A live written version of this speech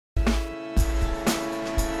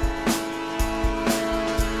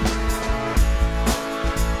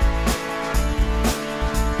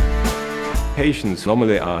patients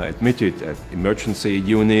normally are admitted at emergency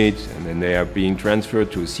unit, and then they are being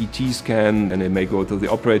transferred to a CT scan, and they may go to the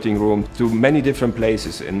operating room, to many different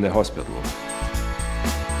places in the hospital.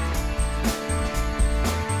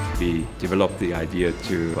 We developed the idea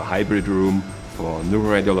to a hybrid room for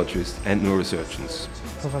neuroradiologists and neurosurgeons.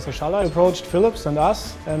 Professor Schaller approached Philips and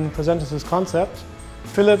us and presented his concept.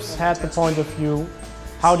 Philips had the point of view,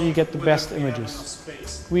 how do you get the best images?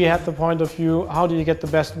 We had the point of view, how do you get the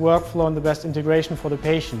best workflow and the best integration for the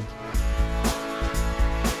patient?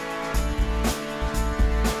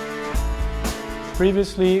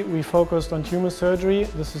 Previously, we focused on tumor surgery.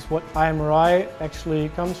 This is what IMRI actually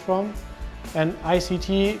comes from. And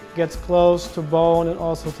ICT gets close to bone and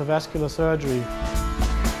also to vascular surgery.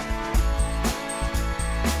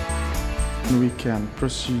 We can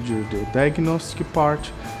procedure the diagnostic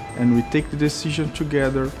part, and we take the decision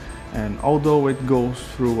together, and although it goes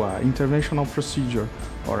through an interventional procedure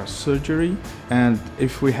or a surgery, and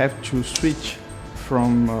if we have to switch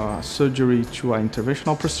from surgery to an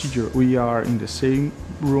interventional procedure, we are in the same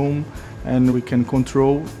room and we can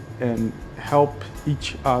control and help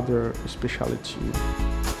each other specialty.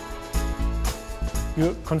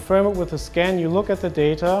 You confirm it with a scan, you look at the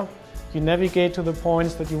data, you navigate to the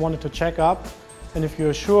points that you wanted to check up, and if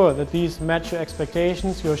you're sure that these match your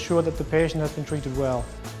expectations, you're sure that the patient has been treated well.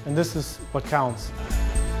 And this is what counts.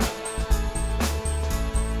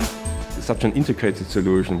 Such an integrated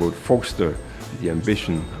solution would foster the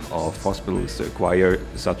ambition of hospitals to acquire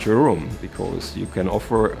such a room, because you can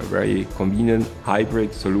offer a very convenient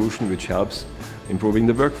hybrid solution which helps improving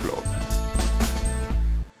the workflow.